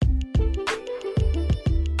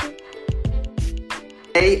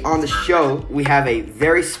Today on the show, we have a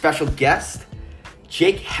very special guest,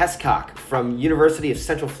 Jake Hescock from University of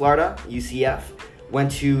Central Florida, UCF.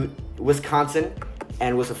 Went to Wisconsin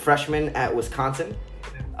and was a freshman at Wisconsin.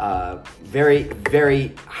 Very,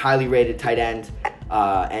 very highly rated tight end.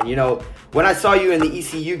 And you know, when I saw you in the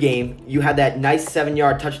ECU game, you had that nice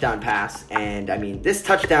 7-yard touchdown pass. And I mean, this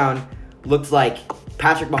touchdown looks like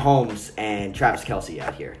Patrick Mahomes and Travis Kelce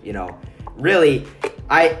out here. You know, really,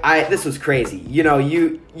 this was crazy. You know,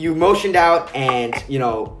 you motioned out, and you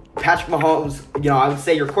know, Patrick Mahomes. You know, I would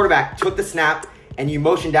say your quarterback took the snap and you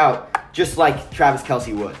motioned out just like Travis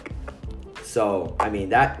Kelce would. So I mean,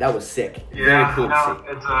 that was sick. Yeah, very cool to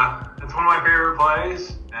see. It's one of my favorite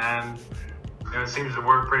plays, and you know, it seems to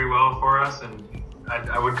work pretty well for us. And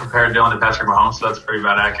I would compare Dylan to Patrick Mahomes, so that's pretty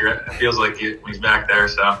about accurate. It feels like when he's back there.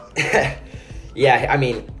 So. Yeah, I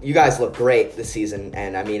mean, you guys look great this season,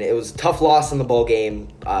 and I mean, it was a tough loss in the bowl game,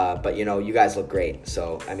 but you know, you guys look great.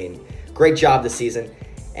 So, I mean, great job this season,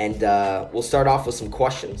 and we'll start off with some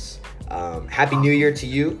questions. Happy New Year to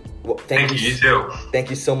you. Well, thank you. You too. Thank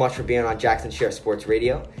you so much for being on Jackson Sheriff Sports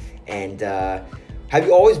Radio. And have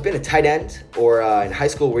you always been a tight end, or in high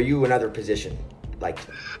school were you another position?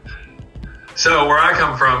 So where I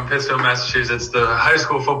come from, Pittsfield, Massachusetts, the high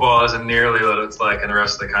school football isn't nearly what it's like in the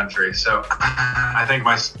rest of the country. So I think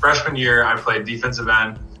my freshman year, I played defensive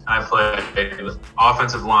end. I played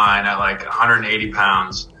offensive line at like 180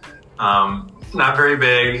 pounds. Not very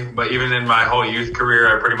big, but even in my whole youth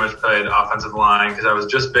career, I pretty much played offensive line because I was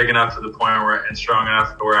just big enough to the point where and strong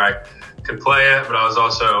enough to where I could play it, but I was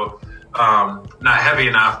also not heavy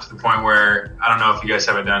enough to the point where, I don't know if you guys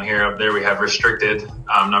have it down here. Up there we have restricted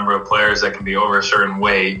number of players that can be over a certain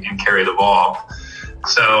weight and carry the ball.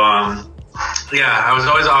 So yeah, I was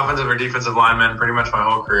always offensive or defensive lineman pretty much my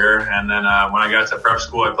whole career. And then when I got to prep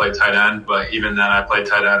school, I played tight end, but even then I played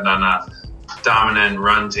tight end on a dominant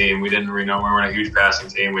run team. We didn't really know we weren't a huge passing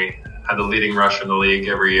team. We had the leading rusher in the league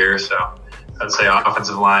every year. So I'd say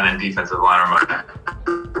offensive line and defensive line are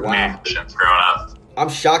my main positions growing up. I'm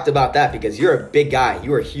shocked about that because you're a big guy.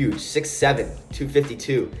 You are huge, 6'7",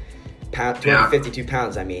 252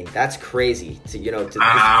 pounds. I mean, that's crazy.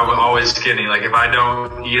 I'm always skinny. Like if I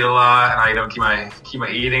don't eat a lot and I don't keep my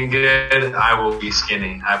eating good, I will be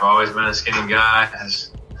skinny. I've always been a skinny guy.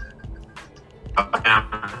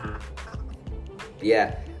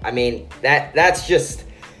 Yeah, I mean that's just,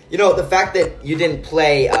 you know, the fact that you didn't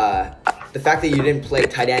play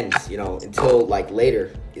tight ends, you know, until like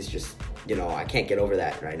later is just, you know, I can't get over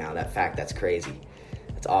that right now. That fact, that's crazy.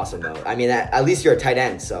 That's awesome though. I mean, at least you're a tight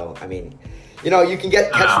end, so I mean, you know, you can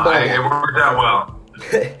catch the ball. It worked out well.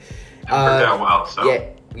 It worked out well. So. Yeah.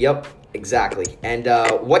 Yep. Exactly. And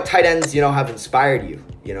what tight ends, you know, have inspired you,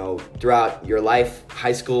 you know, throughout your life,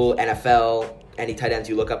 high school, NFL, any tight ends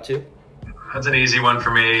you look up to? That's an easy one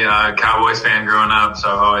for me. Cowboys fan growing up, so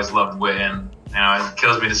I've always loved Witten. You know, it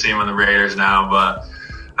kills me to see him on the Raiders now, but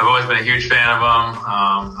I've always been a huge fan of him.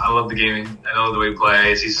 I love the game. I love the way he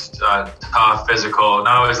plays. He's tough, physical,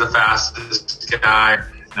 not always the fastest guy, you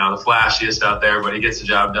know, the flashiest out there, but he gets the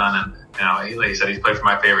job done. And, you know, like you said, he's played for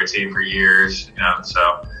my favorite team for years, you know,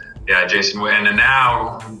 so yeah, Jason Witten. And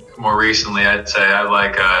now, more recently, I'd say I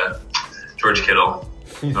like George Kittle.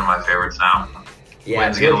 He's one of my favorites now. Yeah,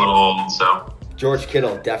 Witten's getting a little old, so. George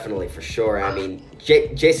Kittle, definitely, for sure. I mean,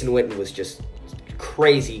 Jason Witten was just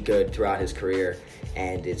crazy good throughout his career.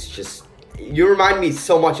 And it's just, you remind me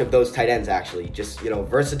so much of those tight ends, actually. Just, you know,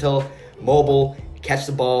 versatile, mobile, catch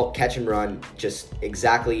the ball, catch and run, just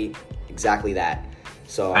exactly that.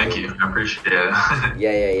 So Thank you. I appreciate it.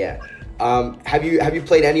 Yeah. Have you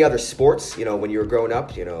played any other sports, you know, when you were growing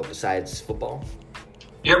up, you know, besides football?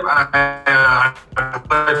 Yep, I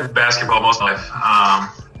played basketball most of my life. I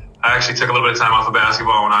actually took a little bit of time off of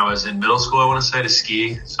basketball when I was in middle school, I want to say, to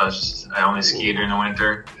ski. So I only skied during the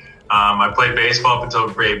winter. I played baseball up until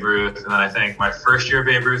Babe Ruth, and then I think my first year of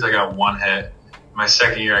Babe Ruth, I got 1 hit. My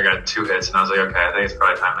second year, I got 2 hits, and I was like, okay, I think it's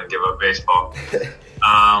probably time to give up baseball.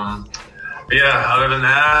 But yeah, other than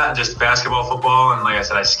that, just basketball, football, and like I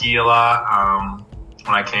said, I ski a lot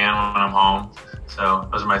when I can, when I'm home. So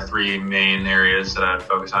those are my 3 main areas that I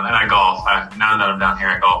focus on. And I golf. Now that I'm down here,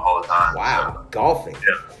 I golf all the time. Wow, so, golfing.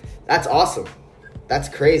 Yeah. That's awesome. That's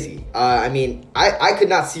crazy. I mean, I could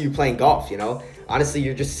not see you playing golf, you know. Honestly,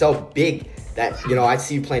 you're just so big that, you know, I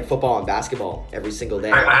see you playing football and basketball every single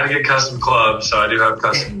day. I had to get custom clubs, so I do have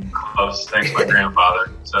custom clubs thanks to my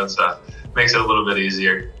grandfather. So it's makes it a little bit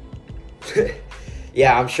easier.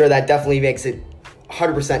 Yeah, I'm sure that definitely makes it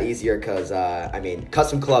 100% easier because, I mean,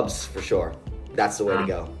 custom clubs for sure. That's the way to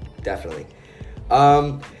go, definitely.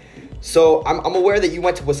 So I'm aware that you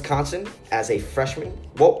went to Wisconsin as a freshman.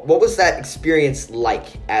 What was that experience like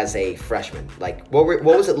as a freshman? Like, what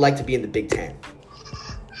was it like to be in the Big Ten?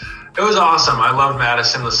 It was awesome. I loved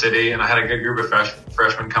Madison, the city, and I had a good group of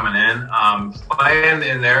freshmen coming in. Playing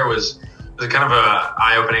in there was kind of a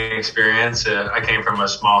eye-opening experience. I came from a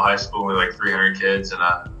small high school with like 300 kids and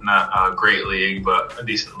not a great league, but a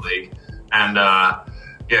decent league. And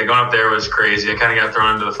going up there was crazy. I kind of got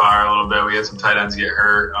thrown into the fire a little bit. We had some tight ends get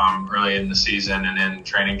hurt early in the season and in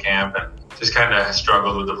training camp, and just kind of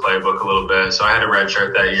struggled with the playbook a little bit. So I had a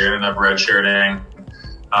redshirt that year, ended up redshirting.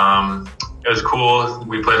 It was cool.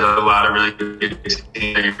 We played a lot of really good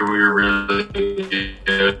teams. We were really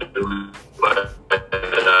good.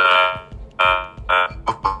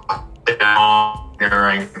 They were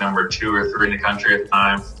ranked number 2 or 3 in the country at the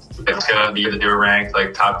time. The year that they were ranked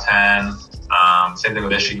like top 10. Same thing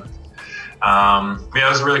with Michigan. It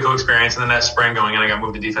was a really cool experience. And then that spring going in, I got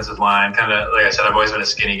moved to defensive line. Kind of, like I said, I've always been a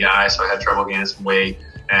skinny guy, so I had trouble gaining some weight.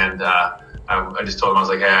 And I just told them, I was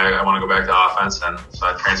like, hey, I want to go back to offense. And so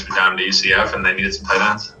I transferred down to UCF, and they needed some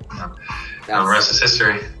tight ends. The rest is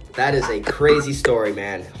history. That is a crazy story,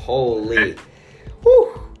 man. Holy.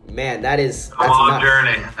 Whew. Man, that's a long nuts.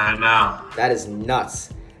 Journey. I know. That is nuts.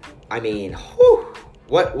 I mean, whew.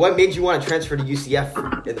 What made you want to transfer to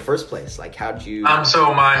UCF in the first place? Like, how did you?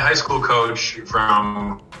 So my high school coach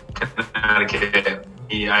from Connecticut,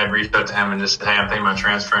 I had reached out to him and just said, hey, I'm thinking about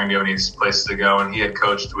transferring. Do you have any places to go? And he had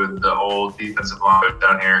coached with the old defensive line coach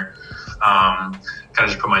down here. Kind of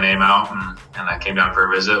just put my name out, and I came down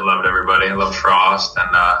for a visit. Loved everybody. Loved Frost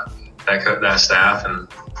and that staff. And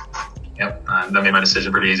that made my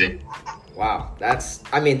decision pretty easy. Wow.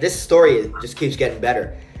 This story just keeps getting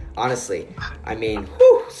better. Honestly,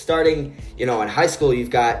 starting, in high school, you've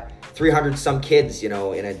got 300 some kids, in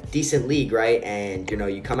a decent league, right? And,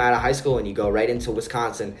 you come out of high school and you go right into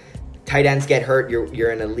Wisconsin. Tight ends get hurt.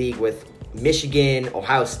 You're in a league with Michigan,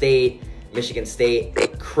 Ohio State, Michigan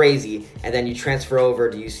State, crazy. And then you transfer over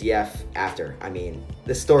to UCF after.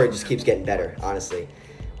 This story just keeps getting better, honestly.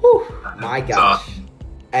 Whew, my gosh.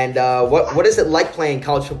 And what is it like playing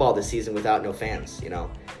college football this season without no fans,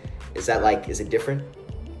 Is it different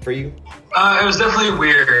for you? It was definitely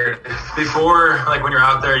weird. Before, when you're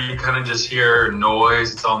out there, you kind of just hear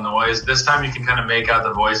noise. It's all noise. This time you can kind of make out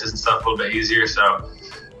the voices and stuff a little bit easier. So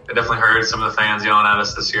I definitely heard some of the fans yelling at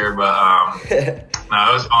us this year. But no,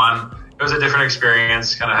 it was fun. It was a different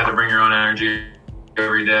experience. Kind of had to bring your own energy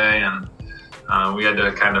every day. And we had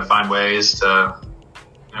to kind of find ways to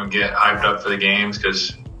get hyped up for the games,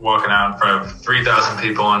 because walking out in front of 3,000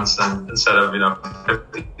 people instead of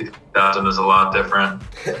 50,000 is a lot different.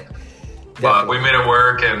 But we made it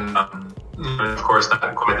work, and of course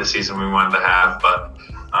not quite the season we wanted to have, but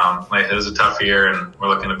it was a tough year, and we're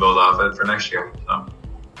looking to build off it for next year. So.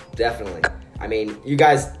 Definitely. You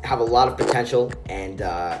guys have a lot of potential, and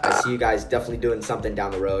I see you guys definitely doing something down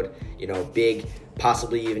the road, big,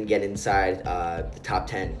 possibly even get inside the top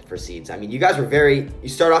 10 for seeds. You guys were you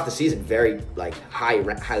started off the season very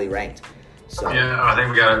highly ranked. So yeah, I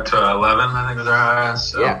think we got up to 11. I think was our highest.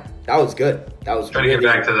 So. Yeah, that was good. That was trying to get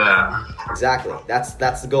back to that. Exactly. That's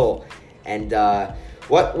the goal. And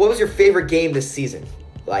what was your favorite game this season?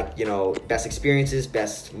 Best experiences,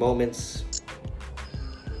 best moments.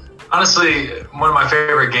 Honestly, one of my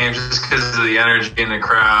favorite games, just because of the energy in the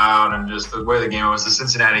crowd and just the way the game was, the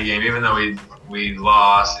Cincinnati game. Even though we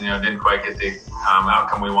lost, didn't quite get the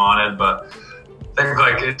outcome we wanted, but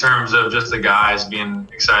I think in terms of just the guys being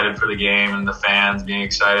excited for the game and the fans being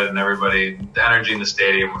excited and everybody, the energy in the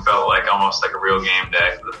stadium, we felt almost like a real game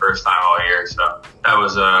day for the first time all year. So that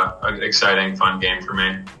was an exciting, fun game for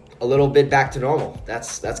me. A little bit back to normal.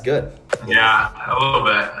 That's good. Yeah, a little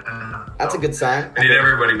bit. That's a good sign. We need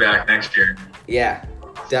everybody back next year. Yeah,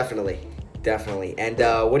 definitely. And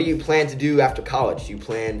what do you plan to do after college? Do you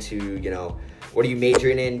plan to, what are you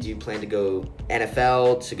majoring in? Do you plan to go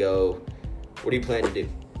NFL, what do you plan to do?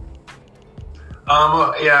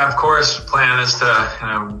 Yeah, of course, plan is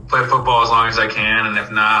to play football as long as I can, and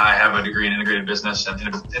if not, I have a degree in integrated business and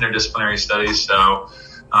interdisciplinary studies, so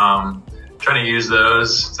trying to use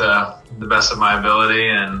those to the best of my ability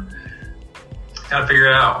and kind of figure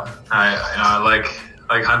it out. I like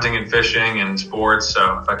hunting and fishing and sports,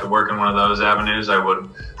 so if I could work in one of those avenues, I would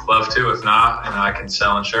love to. If not, I can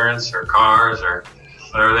sell insurance or cars or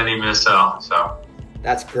whatever they need me to sell. So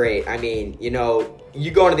that's great. You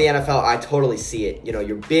go into the NFL, I totally see it.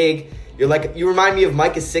 You're big. You remind me of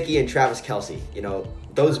Mike Gesicki and Travis Kelce.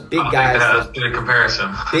 Those big guys. That's a good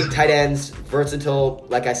comparison. Big tight ends, versatile,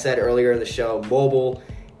 like I said earlier in the show, mobile,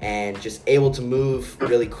 and just able to move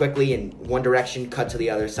really quickly in one direction, cut to the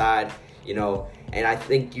other side. And I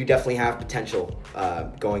think you definitely have potential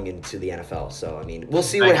going into the NFL. So, I mean, we'll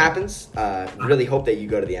see Thank what you. happens. Really hope that you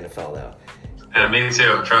go to the NFL, though. Yeah, me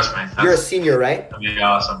too. Trust me. You're a senior, right? That'd be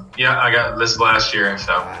awesome. Yeah, I got this last year,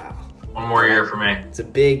 so Wow. one more year for me. It's a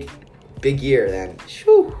big year then.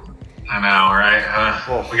 Whew. I know, right?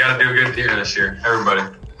 Oh. We got to do a good year this year, everybody.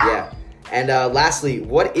 Yeah. And lastly,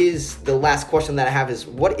 the last question that I have is,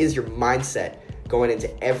 what is your mindset going into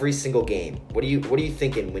every single game? What are you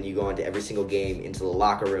thinking when you go into every single game, into the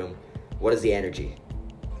locker room? What is the energy?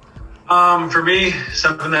 For me,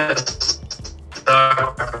 something that's one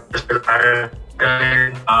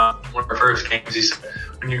of our first games, he said,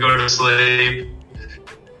 when you go to sleep,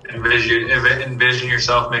 envision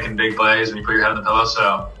yourself making big plays when you put your head on the pillow.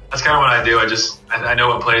 So that's kind of what I do. I know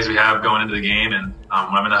what plays we have going into the game, and when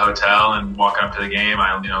I'm in the hotel and walking up to the game,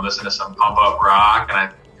 I listen to some pump up rock, and I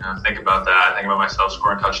think about that. I think about myself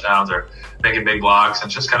scoring touchdowns or making big blocks, and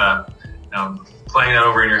just kind of playing that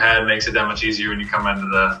over in your head makes it that much easier when you come into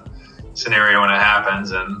the scenario when it happens.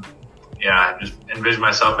 And yeah, just envision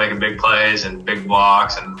myself making big plays and big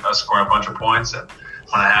blocks and us scoring a bunch of points. And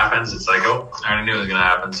when it happens, it's like, oh, I already knew it was going to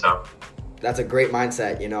happen. So that's a great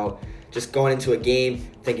mindset, just going into a game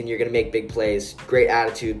thinking you're going to make big plays, great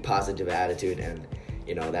attitude, positive attitude. And,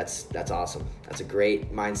 that's awesome. That's a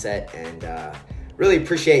great mindset. And really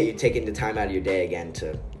appreciate you taking the time out of your day again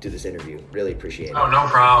to do this interview. Really appreciate it. Oh, no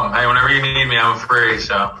problem. Hey, whenever you need me, I'm free.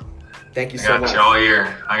 So thank you so much. I got you all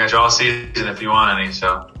year. I got you all season if you want any.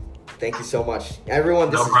 So thank you so much. Everyone,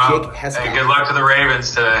 this no is problem. Jake Hescock. Hey, good luck to the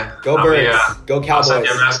Ravens today. Go Birds. Go Cowboys. I'll send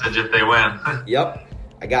you a message if they win. Yep.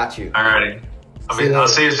 I got you. All righty. I'll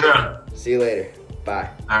see you soon. See you later. Bye.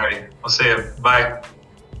 All righty. We'll see you. Bye.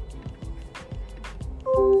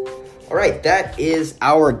 All right. That is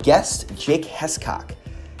our guest, Jake Hescock.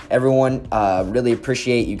 Everyone, really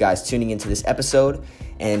appreciate you guys tuning into this episode.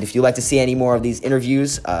 And if you'd like to see any more of these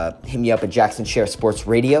interviews, hit me up at Jackson Share Sports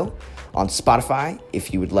Radio on Spotify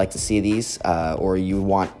if you would like to see these, or you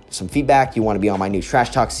want some feedback, you want to be on my new Trash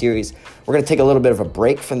Talk series. We're going to take a little bit of a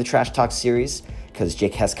break from the Trash Talk series because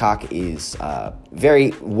Jake Hescock is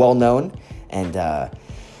very well known, and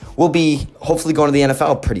we'll be hopefully going to the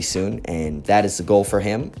NFL pretty soon, and that is the goal for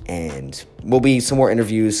him. And will be some more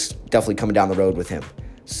interviews definitely coming down the road with him.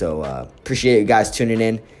 So appreciate you guys tuning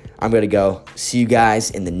in. I'm going to go. See you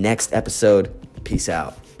guys in the next episode. Peace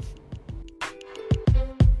out.